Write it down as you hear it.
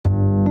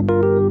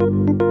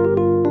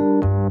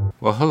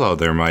Well, hello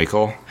there,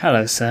 Michael.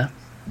 Hello, sir.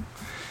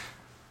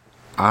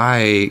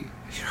 I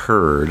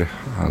heard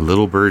a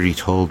little birdie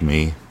told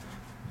me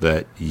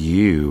that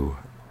you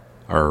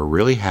are a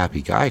really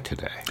happy guy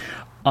today.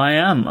 I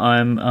am.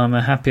 I'm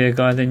a happier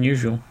guy than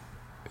usual.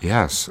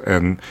 Yes,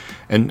 and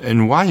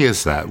why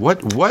is that?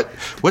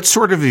 What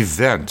sort of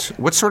event?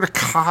 What sort of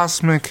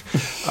cosmic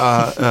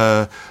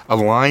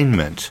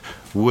alignment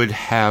would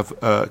have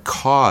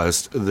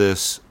caused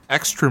this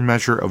extra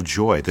measure of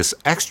joy, this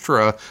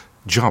extra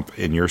jump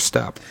in your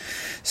step?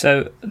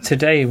 So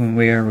today, when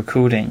we are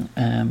recording,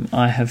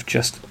 I have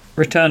just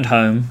returned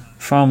home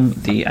from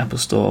the Apple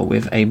Store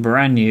with a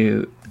brand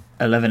new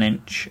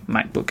 11-inch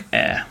MacBook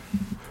Air,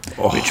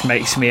 which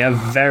makes me a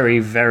very,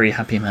 very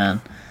happy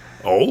man.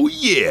 Oh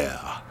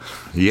yeah,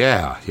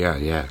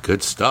 yeah.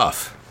 Good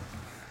stuff.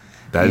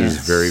 That is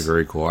very,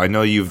 very cool. I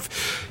know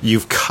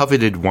you've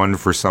coveted one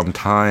for some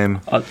time.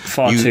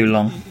 Far too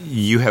long.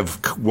 You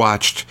have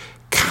watched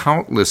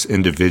countless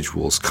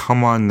individuals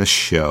come on the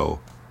show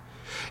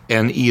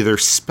and either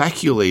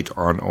speculate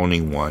on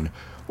owning one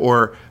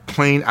or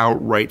plain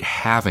outright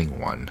having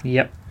one.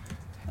 Yep.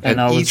 And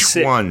each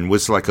one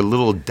was like a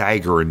little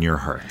dagger in your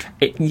heart.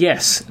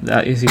 Yes,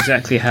 that is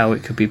exactly how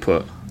it could be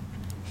put.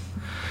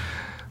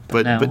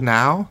 But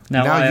now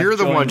you're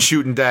the one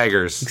shooting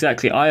daggers.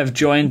 Exactly. I have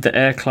joined the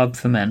Air Club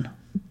for Men.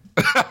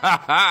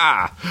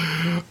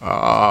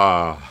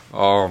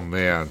 Oh,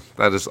 man.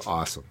 That is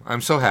awesome.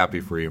 I'm so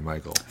happy for you,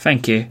 Michael.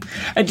 Thank you.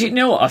 And do you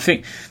know what?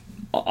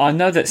 I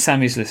know that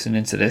Sammy's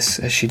listening to this,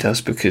 as she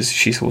does, because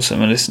she's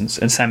awesome and listens,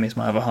 and Sammy's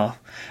my other half.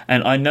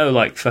 And I know,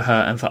 like, for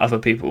her and for other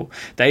people,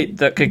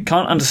 that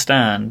can't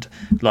understand,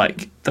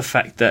 like, the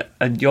fact that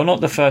you're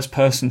not the first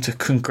person to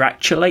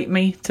congratulate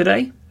me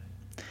today.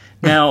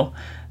 Now,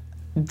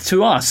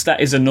 to us, that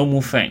is a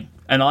normal thing.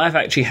 And I've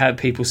actually had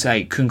people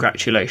say,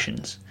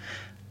 congratulations.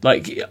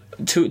 Like,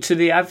 to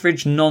the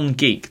average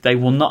non-geek, they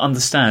will not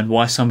understand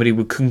why somebody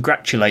would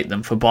congratulate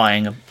them for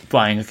buying a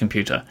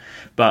computer.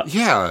 But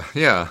yeah,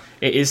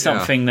 it is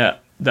something that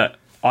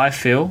I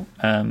feel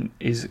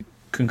is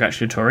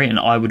congratulatory, and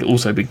I would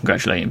also be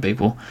congratulating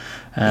people.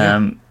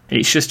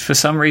 It's just, for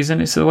some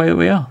reason, it's the way that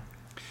we are.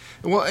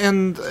 Well,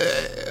 and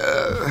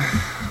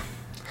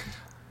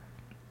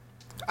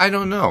I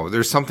don't know.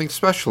 There's something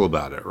special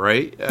about it,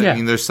 right? I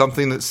mean, there's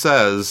something that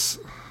says...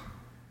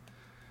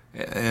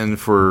 And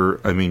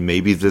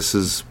maybe this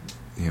is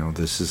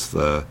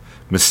the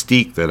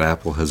mystique that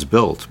Apple has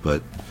built,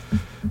 but,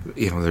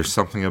 there's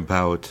something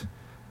about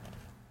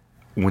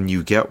when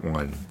you get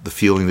one, the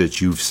feeling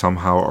that you've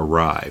somehow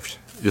arrived.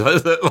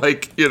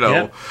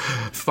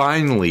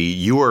 Finally,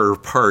 you are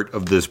part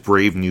of this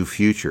brave new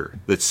future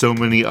that so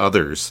many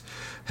others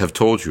have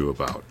told you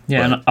about.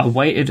 Yeah, and I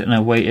waited, and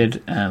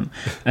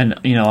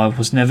I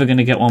was never going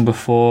to get one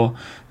before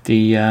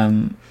the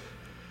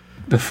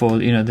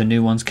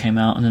new ones came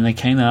out, and then they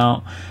came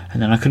out,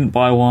 and then I couldn't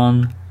buy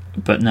one,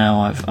 but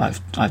now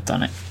I've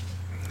done it.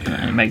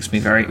 And it makes me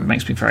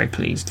very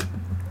pleased.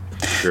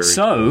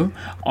 So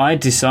I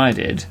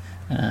decided,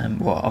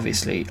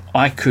 obviously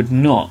I could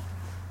not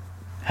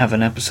have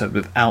an episode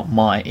without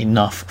my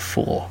enough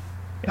for.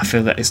 I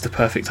feel that it's the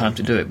perfect time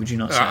to do it. Would you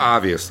not say?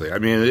 Obviously, I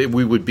mean, it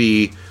would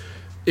be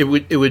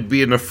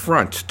an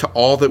affront to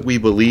all that we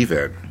believe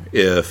in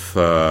if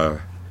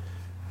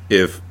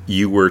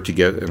you were to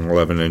get an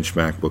 11-inch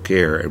MacBook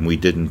Air and we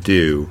didn't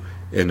do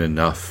an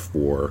enough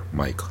for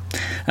Myke.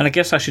 And I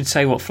guess I should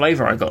say what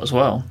flavor I got as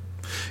well.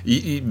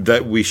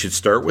 That we should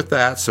start with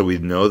that so we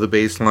know the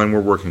baseline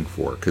we're working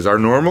for. Because our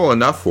normal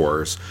enough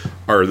fors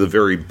are the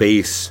very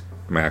base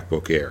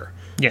MacBook Air.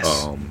 Yes.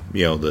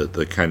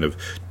 The kind of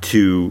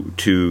 2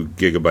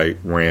 gigabyte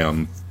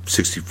RAM,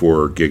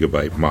 64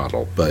 gigabyte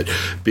model. But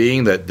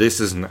being that this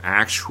is an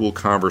actual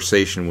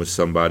conversation with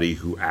somebody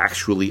who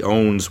actually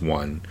owns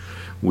one,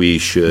 we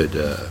should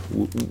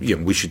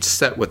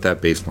set what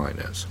that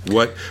baseline is.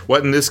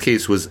 What in this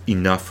case was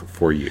enough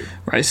for you?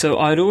 Right. So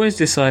I'd always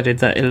decided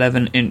that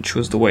 11-inch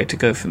was the way to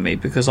go for me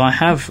because I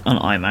have an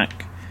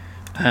iMac.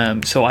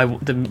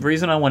 The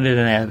reason I wanted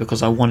an Air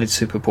because I wanted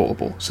super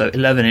portable. So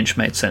 11-inch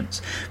made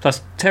sense.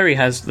 Plus Terry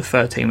has the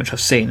 13, which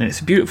I've seen, and it's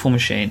a beautiful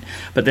machine.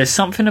 But there's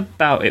something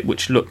about it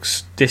which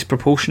looks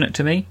disproportionate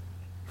to me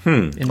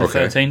in the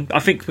 13. I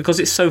think because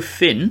it's so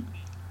thin.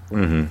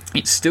 Mm-hmm.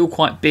 It's still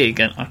quite big,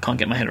 and I can't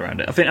get my head around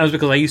it. I think that was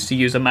because I used to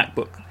use a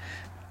MacBook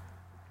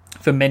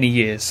for many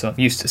years, so I'm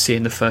used to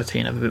seeing the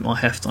 13 have a bit more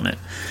heft on it.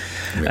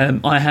 Yeah.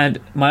 I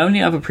had my only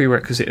other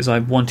prerequisite is I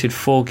wanted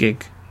 4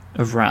 gig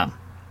of RAM.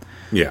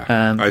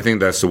 Yeah, I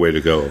think that's the way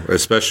to go,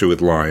 especially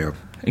with Lion.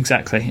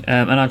 Exactly,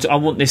 and I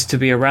want this to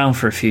be around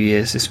for a few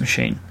years. This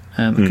machine,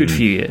 a good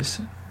few years.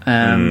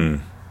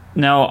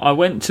 Now I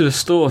went to the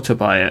store to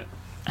buy it,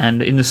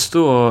 and in the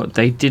store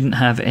they didn't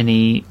have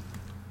any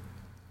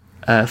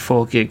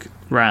 4 gig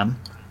RAM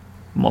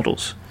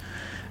models.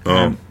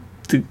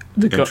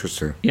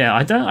 Interesting. Yeah,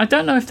 I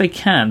don't know if they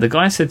can. The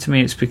guy said to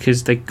me it's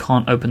because they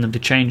can't open them to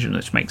change them,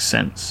 which makes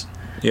sense.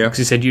 Yeah, because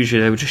he said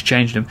usually they would just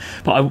change them.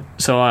 But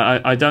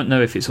I don't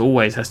know if it's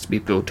always has to be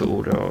built to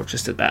order or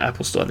just at that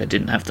Apple store they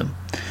didn't have them.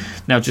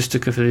 Now, just to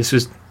cover this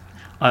was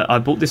I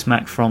bought this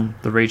Mac from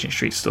the Regent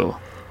Street store.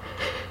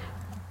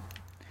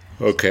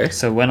 Okay.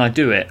 So when I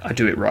do it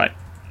right.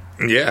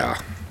 Yeah.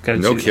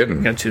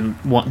 Kidding. Go to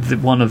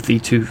one of the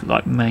two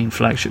main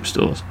flagship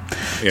stores.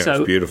 Yeah,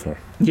 it's beautiful.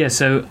 Yeah.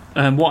 So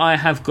what I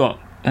have got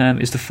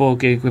is the 4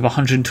 gig with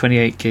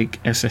 128 gig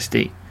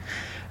SSD,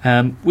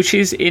 which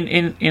is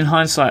in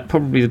hindsight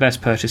probably the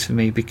best purchase for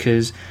me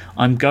because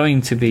I'm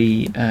going to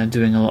be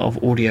doing a lot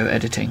of audio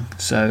editing.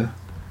 So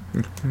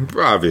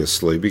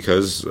obviously,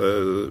 because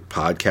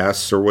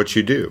podcasts are what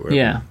you do.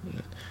 Yeah.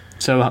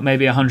 So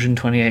maybe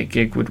 128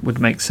 gig would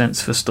make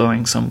sense for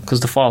storing some, because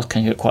the files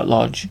can get quite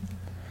large.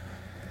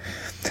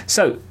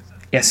 So,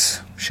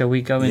 yes, shall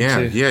we go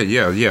into?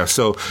 Yeah.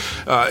 So,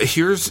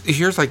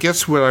 here's I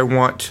guess what I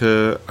want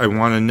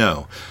to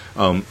know.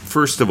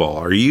 First of all,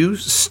 are you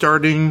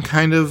starting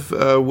kind of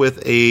with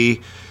a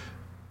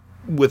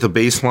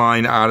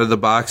baseline out of the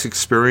box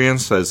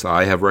experience, as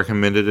I have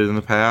recommended it in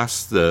the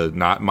past,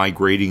 not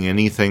migrating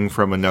anything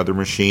from another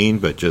machine,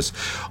 but just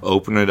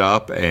open it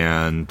up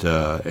and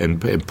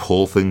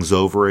pull things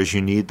over as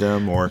you need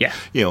them? Or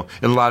in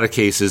a lot of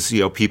cases,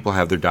 people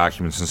have their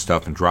documents and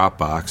stuff in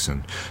Dropbox,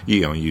 and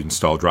you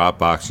install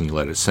Dropbox and you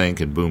let it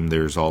sync, and boom,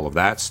 there's all of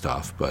that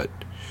stuff. But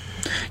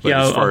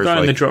I'll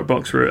go in the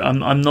Dropbox route.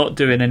 I'm not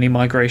doing any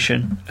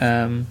migration.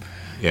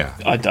 Yeah,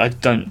 I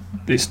don't.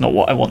 It's not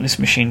what I want this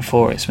machine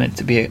for. It's meant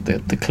to be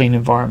the clean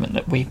environment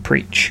that we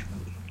preach.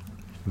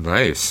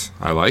 Nice.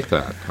 I like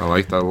that. I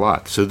like that a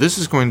lot. So this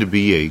is going to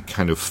be a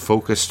kind of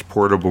focused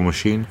portable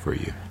machine for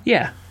you.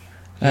 Yeah.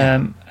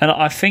 And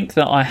I think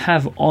that I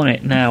have on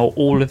it now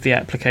all of the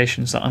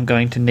applications that I'm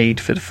going to need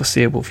for the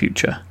foreseeable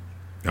future.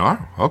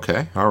 Oh,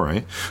 okay. All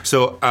right.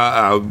 So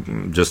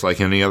just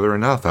like any other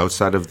enough,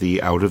 outside of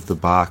the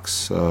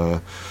out-of-the-box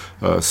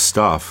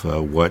stuff,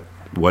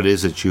 what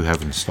is it you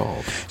have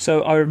installed?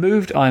 So I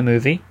removed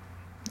iMovie.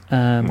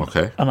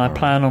 Okay. And I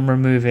plan on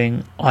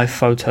removing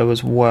iPhoto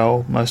as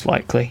well, most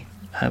likely.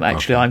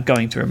 Actually, I'm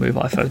going to remove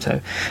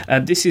iPhoto.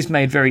 This is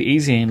made very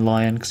easy in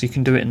Lion because you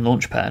can do it in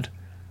Launchpad.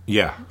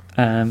 Yeah.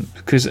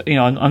 Because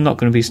I'm not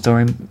going to be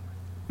storing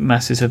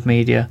masses of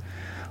media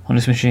on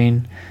this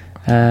machine.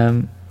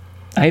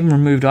 I even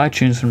removed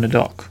iTunes from the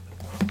dock.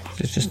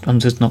 I'm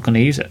just not going to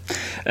use it.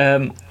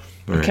 I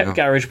kept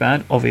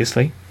GarageBand,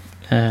 obviously.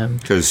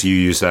 Because you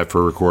use that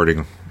for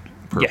recording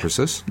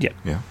purposes?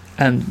 Yeah.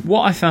 And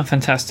what I found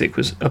fantastic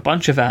was a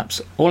bunch of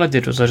apps. All I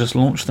did was I just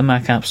launched the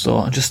Mac App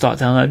Store and just start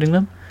downloading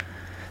them.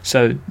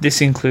 So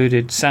this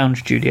included Sound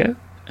Studio,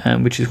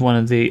 which is one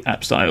of the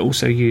apps that I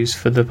also use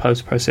for the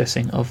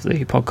post-processing of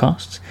the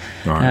podcasts.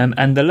 Right.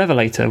 And the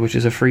Levelator, which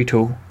is a free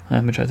tool,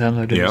 which I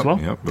downloaded as well.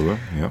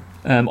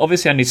 Yep.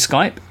 Obviously I need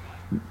Skype,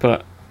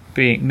 but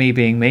being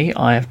me,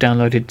 I have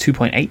downloaded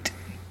 2.8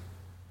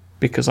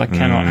 because I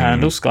cannot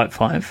handle Skype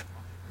 5.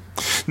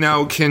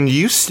 Now, can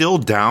you still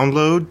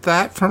download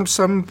that from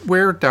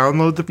somewhere?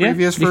 Download the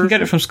previous version? You can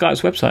get it from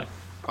Skype's website.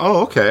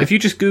 Oh, okay. If you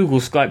just Google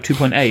Skype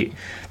 2.8,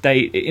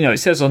 it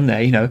says on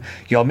there,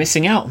 you're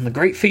missing out on the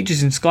great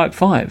features in Skype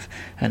 5.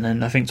 And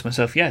then I think to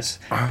myself, yes,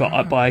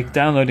 but by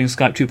downloading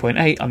Skype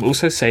 2.8, I'm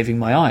also saving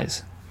my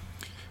eyes.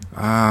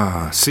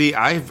 See,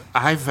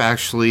 I've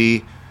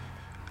actually,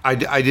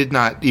 I did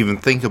not even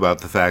think about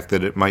the fact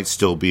that it might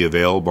still be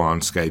available on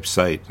Skype's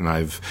site, and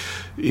I've,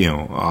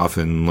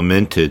 often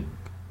lamented,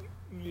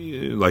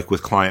 like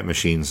with client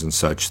machines and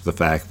such, the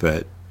fact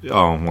that,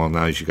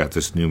 now you got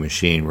this new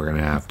machine, we're going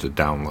to have to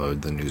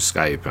download the new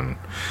Skype, and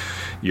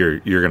you're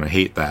going to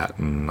hate that,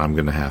 and I'm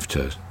going to have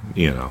to,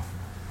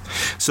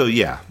 So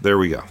yeah, there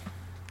we go.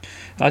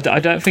 I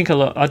don't think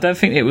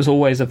it was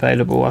always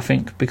available. I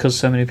think because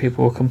so many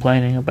people were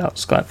complaining about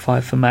Skype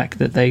 5 for Mac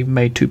that they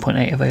made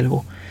 2.8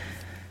 available.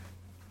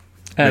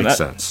 Makes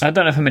sense. I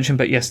don't know if I mentioned,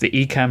 but yes, the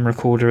Ecamm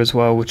recorder as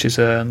well, which is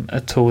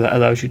a tool that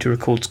allows you to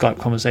record Skype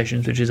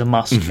conversations, which is a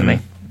must for me.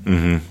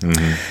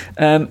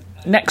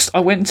 Next, I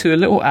went to a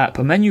little app,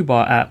 a menu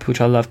bar app, which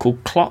I love,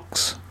 called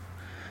Clocks.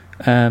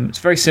 It's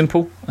very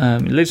simple.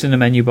 It lives in the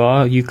menu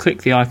bar. You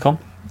click the icon.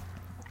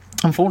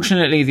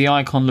 Unfortunately, the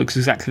icon looks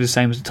exactly the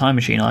same as the Time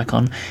Machine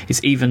icon.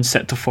 It's even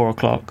set to 4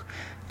 o'clock.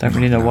 Don't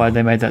really know why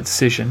they made that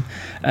decision.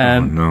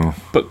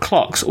 But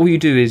Clocks, all you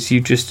do is you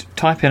just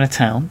type in a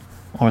town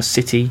or a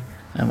city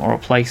or a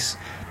place,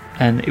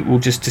 and it will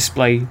just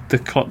display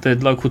the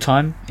local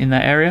time in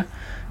that area.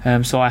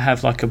 So I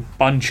have like a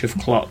bunch of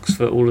clocks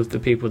for all of the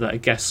people that are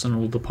guests on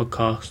all the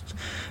podcasts,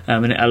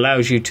 and it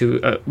allows you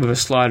to, with a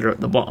slider at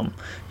the bottom,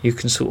 you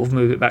can sort of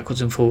move it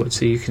backwards and forwards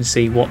so you can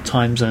see what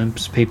time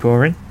zones people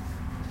are in.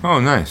 Oh,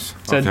 nice.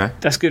 So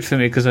that's good for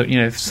me because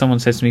if someone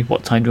says to me,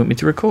 "What time do you want me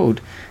to record?"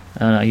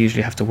 I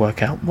usually have to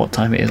work out what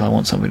time it is I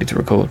want somebody to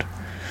record.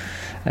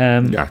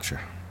 Gotcha.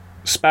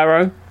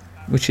 Sparrow,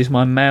 which is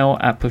my mail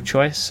app of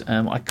choice.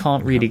 I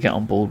can't really get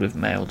on board with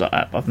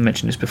mail.app. I've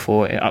mentioned this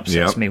before. It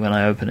upsets me when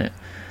I open it.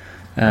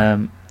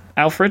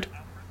 Alfred.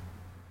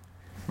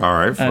 All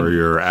right, for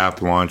your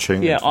app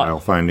launching and file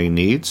finding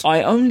needs.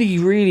 I only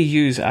really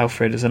use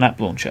Alfred as an app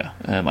launcher.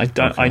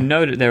 I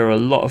know that there are a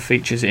lot of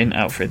features in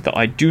Alfred that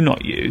I do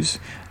not use,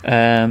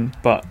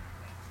 but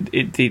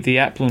the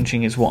app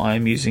launching is what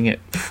I'm using it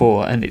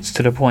for, and it's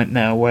to the point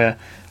now where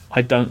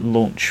I don't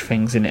launch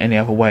things in any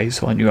other way,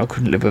 so I knew I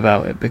couldn't live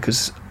without it,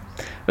 because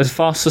as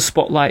fast as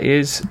Spotlight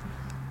is,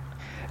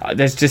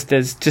 there's just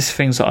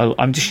things that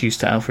I'm just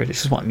used to Alfred.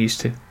 This is what I'm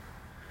used to.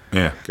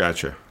 Yeah,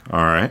 gotcha.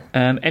 All right.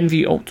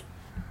 NV Alt.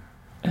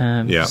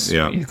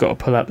 Yeah. You've got to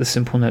pull out the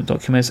simple note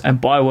documents,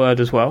 and Byword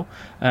as well.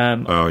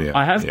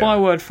 I have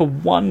Byword for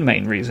one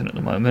main reason at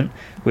the moment,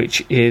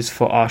 which is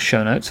for our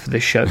show notes for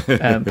this show.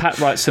 Pat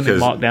writes them in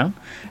Markdown,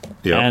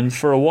 and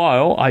for a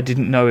while I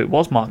didn't know it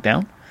was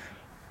Markdown,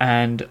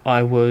 and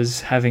I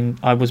was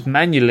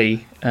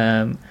manually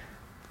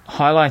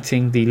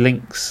highlighting the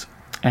links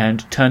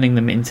and turning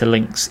them into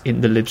links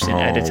in the Libsyn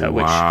editor,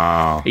 which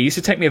it used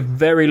to take me a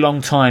very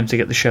long time to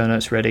get the show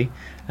notes ready.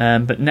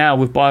 But now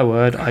with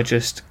Byword, I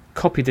just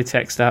copy the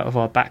text out of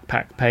our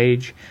backpack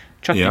page,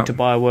 chuck it into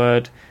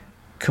Byword,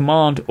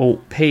 Command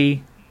Alt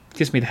P,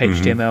 gives me the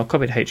HTML,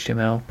 copy the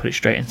HTML, put it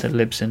straight into the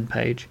Libsyn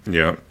page.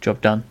 Yeah. Job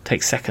done.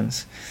 Takes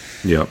seconds.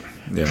 Yeah.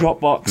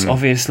 Dropbox,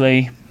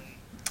 obviously.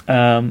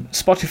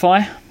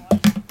 Spotify,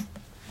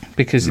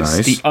 because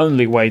it's the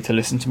only way to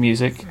listen to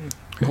music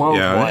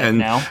worldwide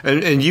now.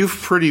 And you've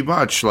pretty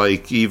much,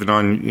 like, even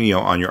on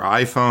your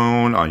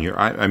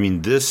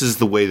iPhone, this is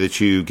the way that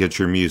you get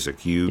your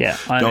music. You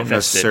don't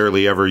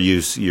necessarily ever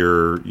use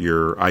your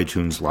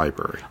iTunes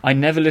library. I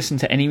never listen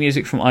to any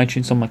music from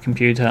iTunes on my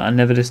computer. I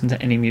never listen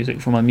to any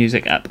music from my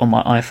music app on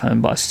my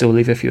iPhone, but I still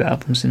leave a few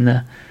albums in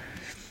there.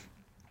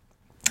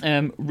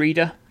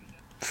 Reader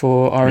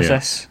for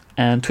RSS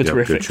and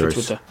Twitterific for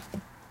Twitter.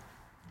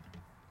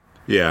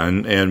 Yeah,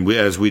 and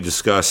as we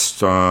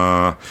discussed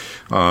a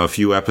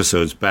few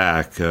episodes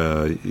back,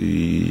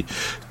 you're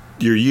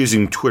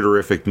using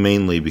Twitterific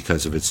mainly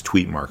because of its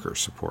tweet marker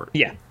support.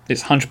 Yeah,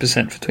 it's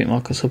 100% for tweet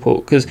marker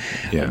support, because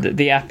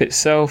the app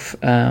itself,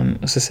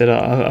 as I said,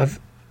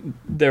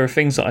 there are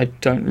things that I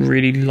don't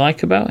really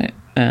like about it,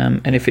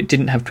 and if it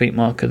didn't have tweet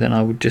marker, then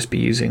I would just be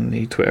using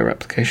the Twitter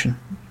application.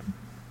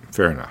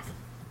 Fair enough.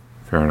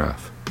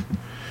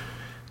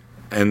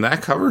 And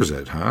that covers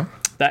it, huh?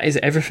 That is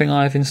everything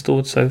I've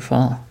installed so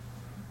far.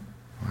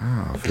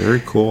 Wow,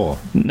 very cool.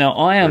 Now,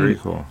 I am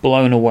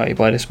blown away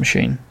by this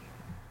machine.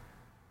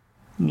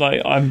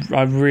 Like,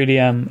 I really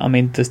am. I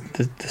mean,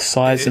 the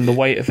size and the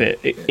weight of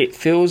it, it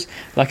feels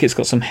like it's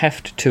got some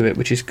heft to it,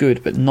 which is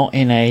good, but not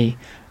in a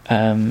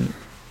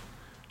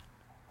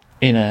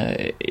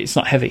it's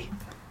not heavy.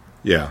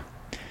 Yeah.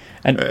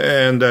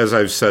 And as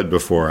I've said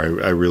before,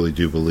 I really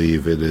do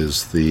believe it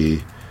is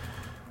the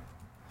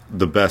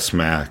best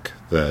Mac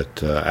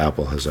that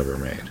Apple has ever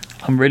made.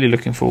 I'm really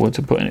looking forward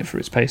to putting it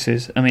through its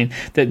paces. I mean,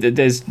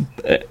 there's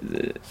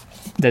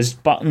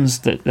buttons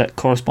that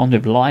correspond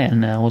with Lion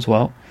now as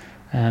well.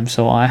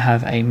 So I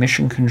have a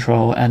mission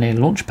control and a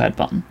launchpad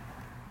button.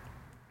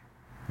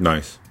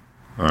 Nice.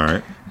 All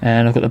right.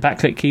 And I've got the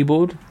backlit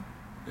keyboard,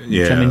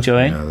 which I'm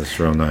enjoying. Yeah, that's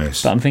real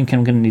nice. But I'm thinking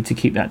I'm going to need to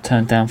keep that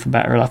turned down for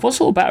battery life. What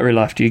sort of battery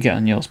life do you get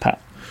on yours,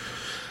 Pat?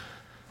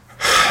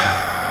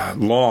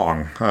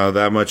 Long,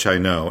 that much I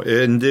know,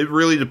 and it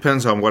really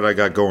depends on what I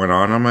got going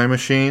on my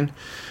machine.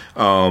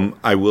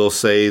 I will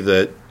say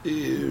that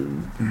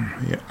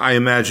I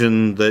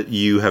imagine that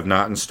you have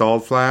not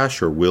installed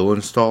Flash or will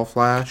install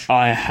Flash.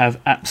 I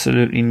have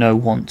absolutely no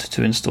want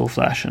to install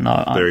Flash, and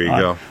there you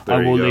go. I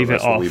will leave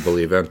it off. That's what we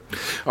believe in.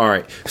 All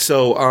right,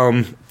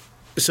 so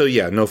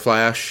yeah, no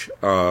Flash,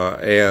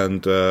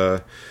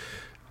 but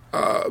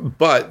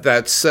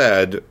that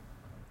said,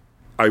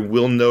 I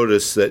will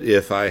notice that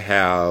if I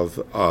have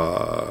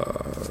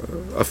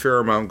a fair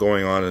amount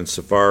going on in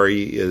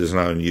Safari, it is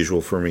not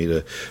unusual for me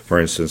to, for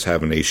instance,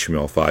 have an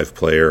HTML5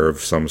 player of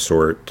some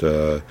sort,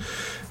 going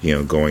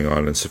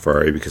on in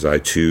Safari, because I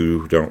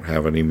too don't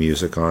have any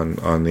music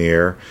on the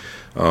air,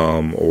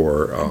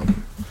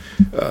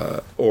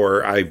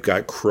 or I've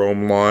got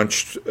Chrome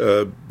launched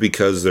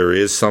because there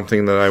is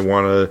something that I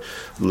want to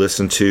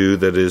listen to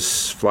that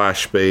is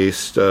Flash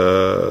based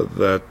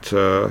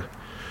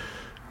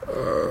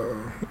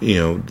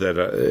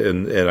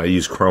and I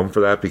use Chrome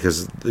for that,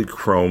 because the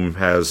Chrome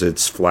has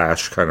its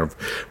Flash kind of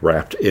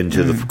wrapped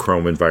into the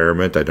Chrome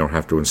environment. I don't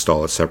have to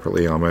install it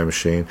separately on my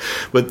machine.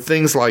 But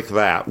things like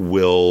that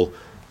will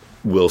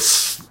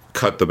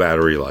cut the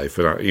battery life,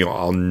 and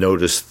I'll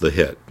notice the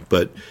hit.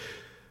 But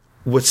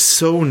what's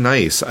so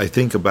nice, I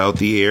think, about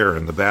the Air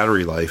and the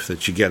battery life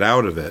that you get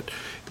out of it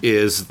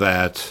is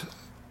that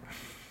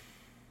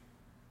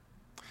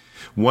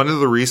one of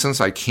the reasons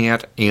I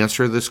can't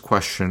answer this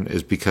question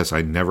is because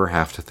I never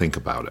have to think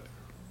about it.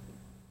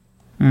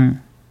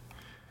 And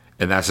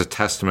that's a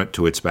testament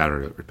to its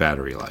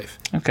battery life.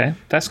 Okay,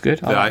 that's good.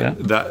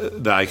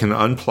 That I can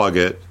unplug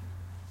it,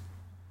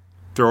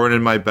 throw it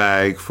in my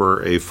bag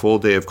for a full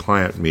day of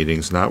client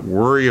meetings, not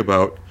worry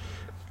about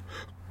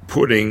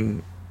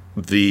putting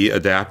the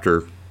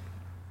adapter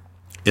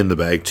in the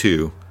bag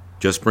too,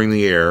 just bring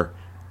the Air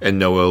and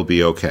know it'll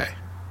be okay.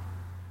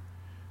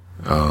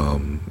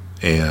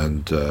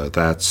 And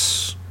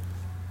that's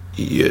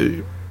and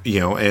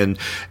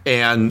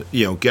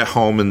get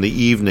home in the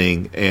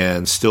evening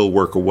and still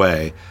work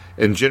away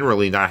and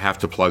generally not have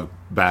to plug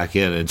back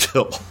in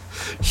until,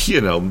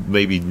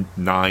 maybe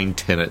 9,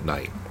 10 at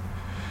night.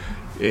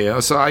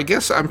 So I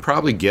guess I'm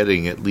probably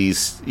getting at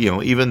least,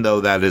 even though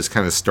that is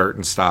kind of start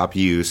and stop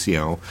use,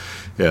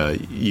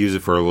 use it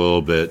for a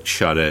little bit,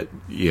 shut it,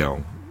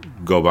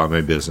 go about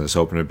my business,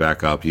 open it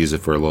back up, use it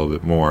for a little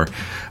bit more.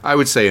 I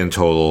would say in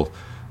total,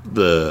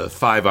 the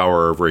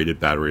 5-hour rated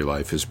battery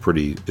life is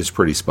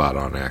pretty spot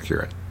on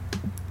accurate.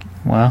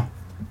 Wow.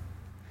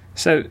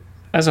 So,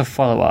 as a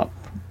follow-up,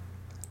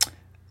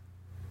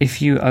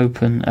 if you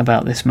open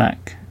about this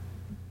Mac,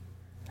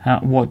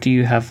 what do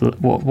you have?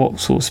 What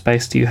sort of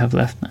space do you have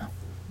left now?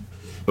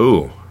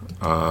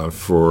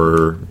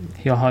 For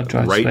your hard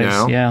drive right space,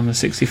 now? Yeah, on the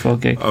 64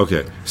 gig.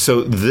 Okay,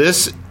 so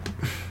this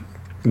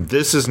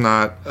is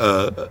not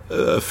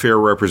a fair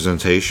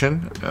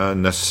representation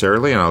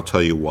necessarily, and I'll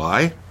tell you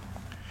why.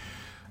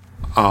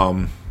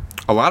 A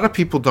lot of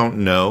people don't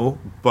know,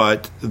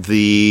 but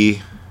the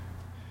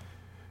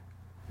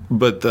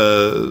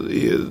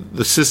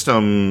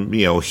system,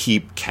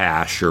 heap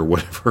cache or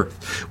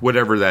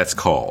whatever that's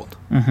called,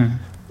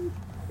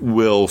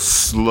 will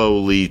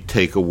slowly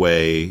take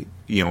away,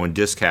 and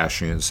disk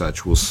caching and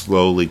such will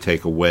slowly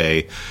take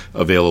away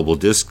available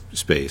disk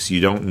space. You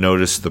don't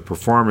notice the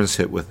performance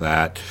hit with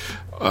that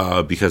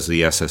because of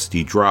the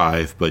SSD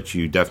drive, but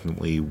you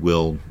definitely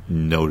will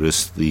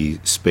notice the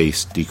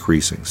space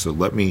decreasing. So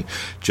let me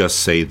just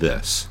say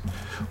this.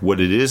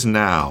 What it is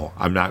now,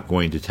 I'm not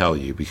going to tell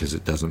you because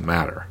it doesn't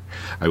matter.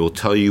 I will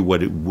tell you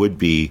what it would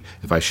be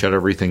if I shut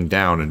everything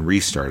down and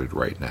restarted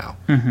right now,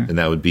 and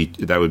that would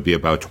be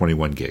about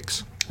 21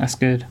 gigs. That's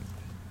good.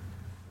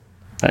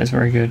 That is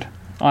very good.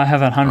 I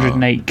have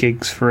 108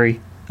 gigs free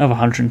of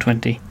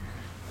 120.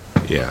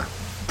 Yeah.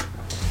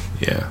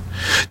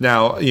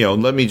 Now,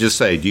 let me just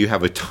say, do you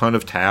have a ton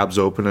of tabs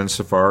open in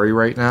Safari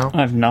right now?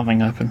 I have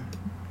nothing open.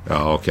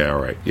 Oh, okay, all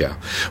right, yeah.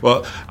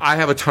 Well, I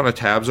have a ton of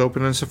tabs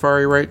open in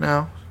Safari right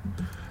now.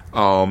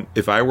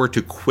 If I were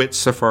to quit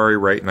Safari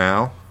right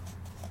now,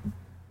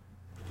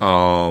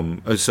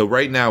 so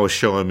right now it's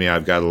showing me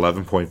I've got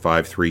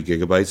 11.53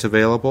 gigabytes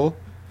available,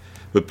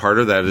 but part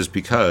of that is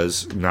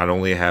because not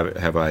only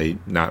have I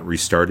not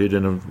restarted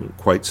in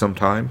quite some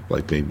time,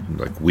 maybe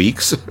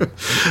weeks,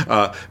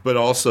 but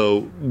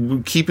also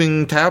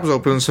keeping tabs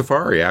open in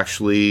Safari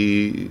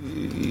actually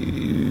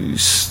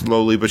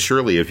slowly but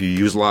surely. If you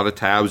use a lot of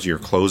tabs, you're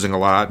closing a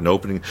lot and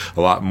opening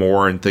a lot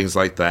more and things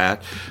like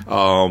that.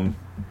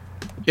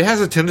 It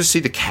has a tendency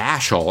to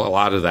cache a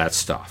lot of that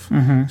stuff.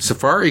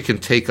 Safari can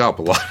take up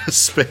a lot of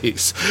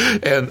space,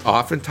 and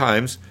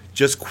oftentimes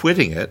just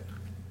quitting it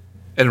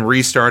and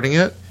restarting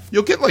it,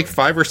 you'll get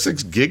 5 or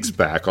 6 gigs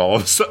back all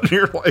of a sudden.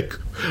 You're like,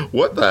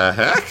 what the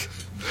heck?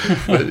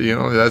 But,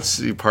 that's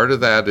part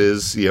of that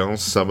is,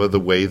 some of the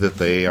way that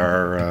they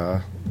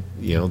are,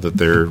 that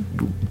they're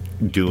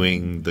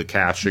doing the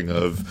caching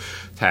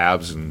of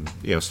tabs and,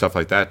 stuff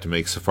like that to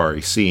make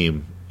Safari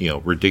seem,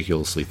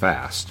 ridiculously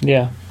fast.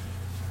 Yeah.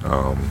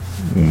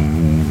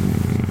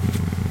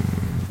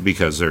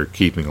 Because they're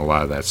keeping a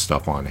lot of that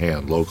stuff on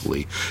hand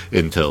locally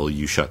until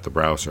you shut the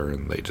browser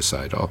and they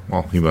decide, oh,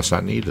 well, you must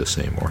not need this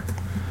anymore.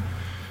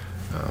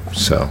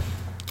 So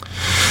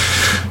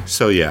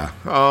yeah.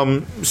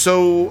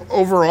 So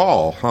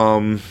overall,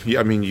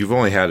 you've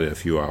only had it a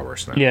few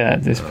hours now. Yeah,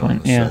 at this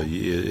point, yeah. So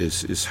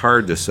it's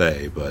hard to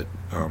say, but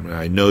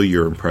I know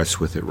you're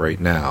impressed with it right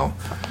now.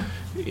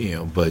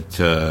 But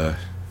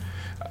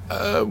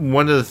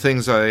one of the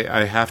things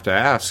I have to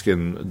ask,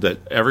 and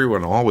that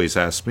everyone always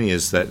asks me,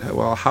 is that,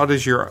 well, how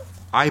does your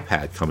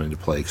iPad come into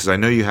play? Because I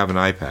know you have an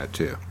iPad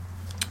too.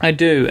 I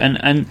do,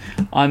 and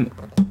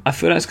I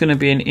feel that's going to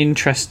be an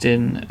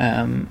interesting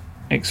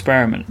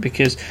experiment,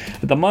 because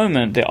at the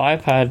moment the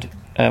iPad,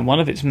 one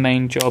of its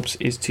main jobs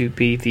is to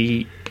be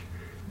the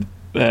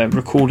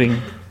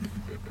recording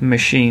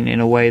machine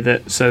in a way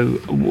that,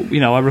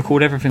 I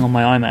record everything on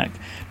my iMac,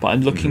 but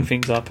I'm looking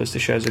things up as the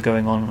shows are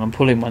going on, and I'm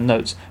pulling my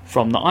notes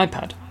from the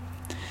iPad.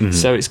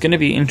 So it's going to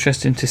be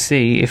interesting to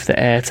see if the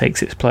Air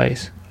takes its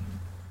place.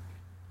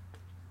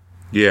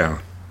 Yeah.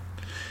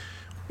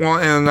 Well,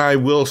 and I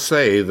will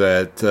say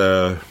that,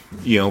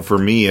 for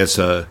me, it's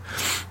a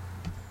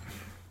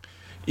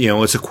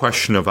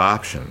question of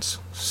options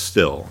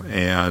still.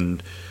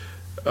 And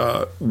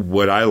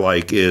what I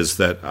like is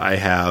that I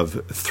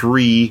have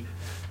 3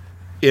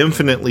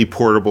 infinitely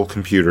portable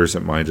computers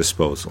at my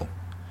disposal.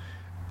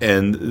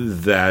 And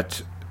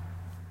that,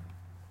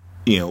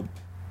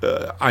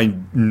 I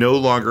no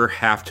longer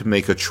have to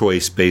make a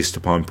choice based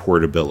upon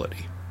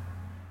portability.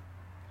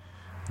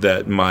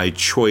 That my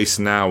choice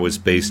now is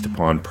based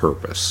upon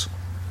purpose.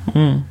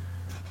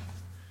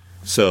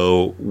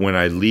 So when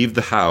I leave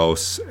the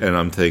house and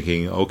I'm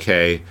thinking,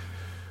 okay,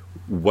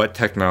 what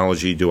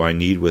technology do I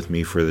need with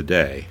me for the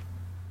day?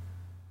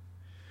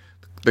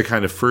 The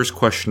kind of first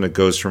question that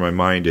goes through my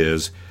mind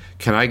is,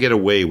 can I get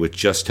away with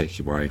just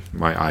taking my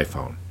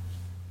iPhone?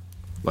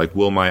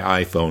 Will my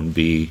iPhone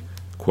be,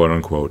 quote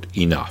unquote,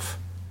 enough?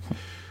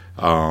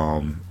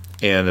 And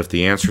if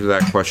the answer to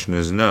that question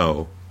is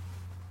no,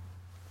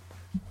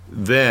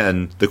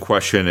 then the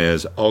question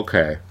is,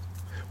 okay,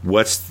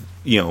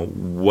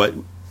 what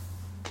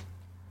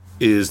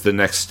is the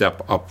next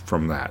step up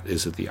from that?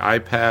 Is it the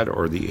iPad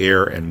or the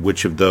Air, and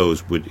which of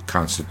those would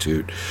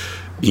constitute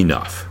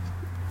enough?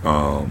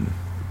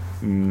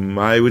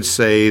 I would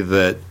say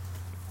that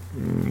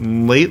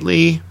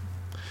lately,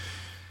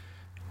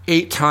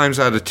 8 times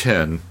out of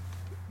 10,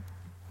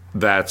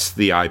 that's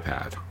the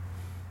iPad.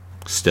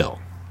 Still.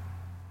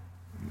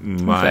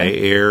 My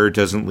Air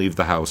doesn't leave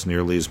the house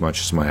nearly as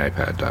much as my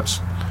iPad does.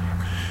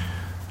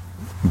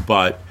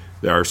 But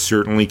there are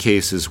certainly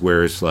cases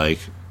where it's like,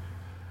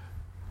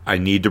 I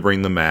need to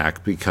bring the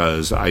Mac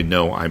because I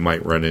know I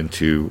might run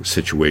into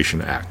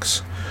situation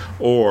X.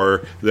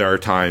 Or there are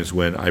times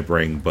when I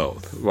bring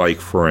both. Like,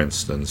 for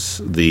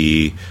instance,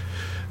 the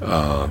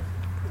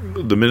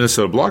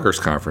Minnesota Bloggers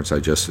Conference I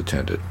just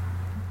attended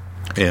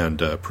and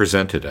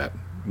presented at.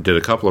 Did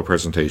a couple of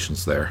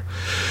presentations there.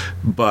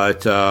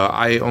 But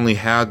I only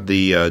had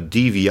the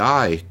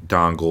DVI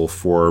dongle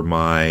for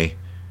my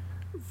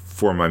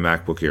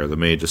MacBook Air, the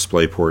main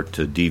DisplayPort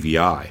to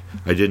DVI.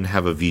 I didn't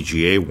have a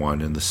VGA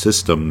one, and the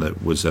system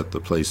that was at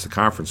the place the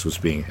conference was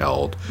being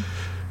held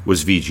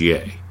was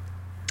VGA.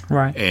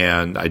 Right.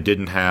 And I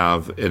didn't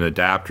have an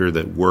adapter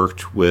that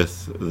worked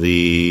with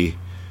the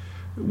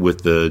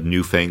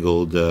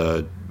newfangled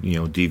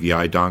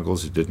DVI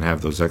dongles. It didn't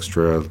have those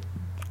extra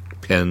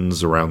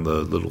pins around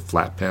the little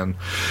flat pen.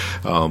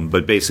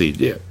 But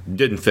basically, it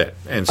didn't fit.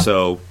 And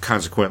so,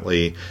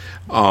 consequently,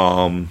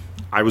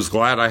 I was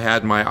glad I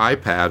had my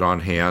iPad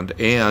on hand,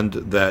 and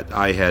that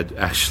I had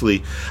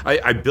actually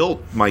I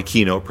built my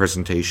keynote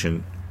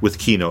presentation with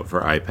Keynote for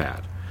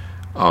iPad,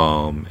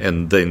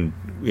 and then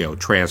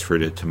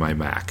transferred it to my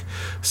Mac.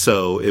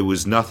 So it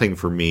was nothing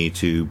for me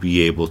to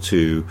be able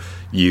to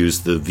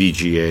use the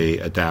VGA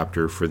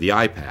adapter for the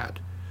iPad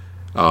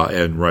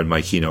and run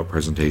my keynote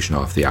presentation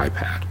off the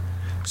iPad.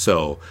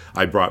 So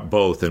I brought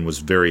both and was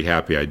very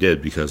happy I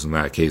did, because in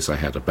that case I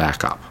had a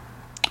backup.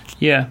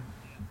 Yeah.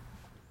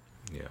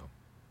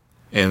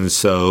 And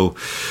so,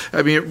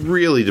 I mean, it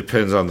really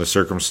depends on the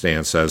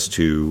circumstance as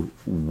to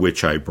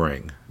which I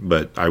bring.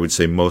 But I would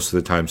say most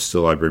of the time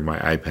still I bring my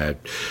iPad,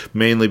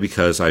 mainly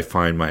because I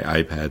find my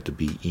iPad to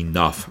be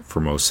enough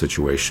for most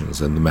situations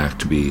and the Mac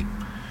to be,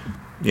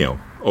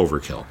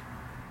 overkill.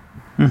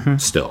 Mm-hmm.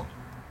 Still.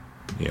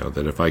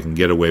 That if I can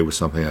get away with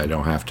something I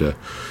don't have to,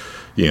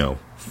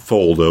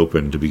 fold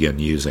open to begin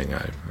using,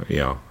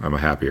 I'm a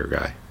happier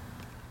guy.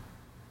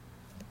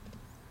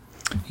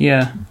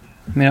 Yeah.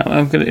 I mean,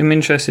 I'm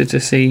interested to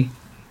see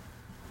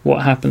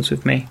what happens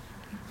with me,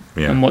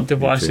 and what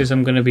devices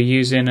I'm going to be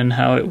using, and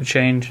how it will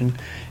change, and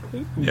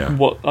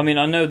what. I mean,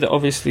 I know that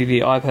obviously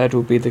the iPad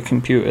will be the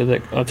computer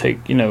that I take.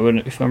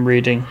 If I'm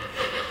reading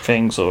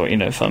things, or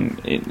if I'm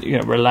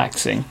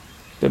relaxing,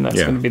 then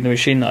that's going to be the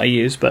machine that I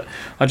use. But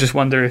I just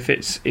wonder if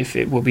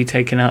it will be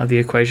taken out of the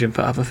equation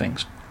for other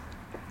things.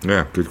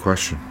 Yeah, good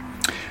question.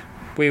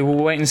 We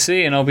will wait and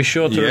see, and I'll be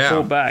sure to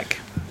report back.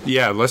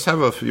 Yeah, we'll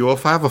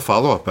have a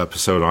follow-up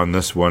episode on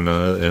this one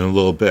in a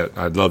little bit.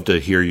 I'd love to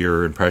hear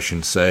your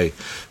impressions, say,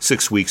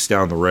 6 weeks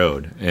down the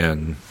road,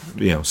 and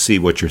see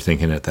what you're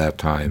thinking at that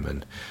time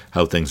and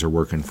how things are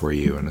working for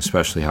you, and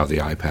especially how the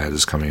iPad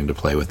is coming into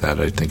play with that.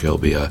 I think it'll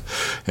be an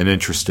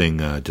interesting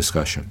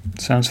discussion.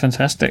 Sounds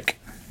fantastic.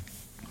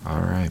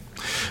 All right.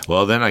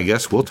 Well, then I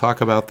guess we'll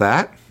talk about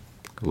that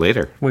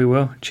later. We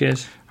will.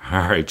 Cheers.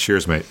 All right.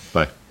 Cheers, mate.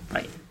 Bye.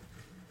 Bye.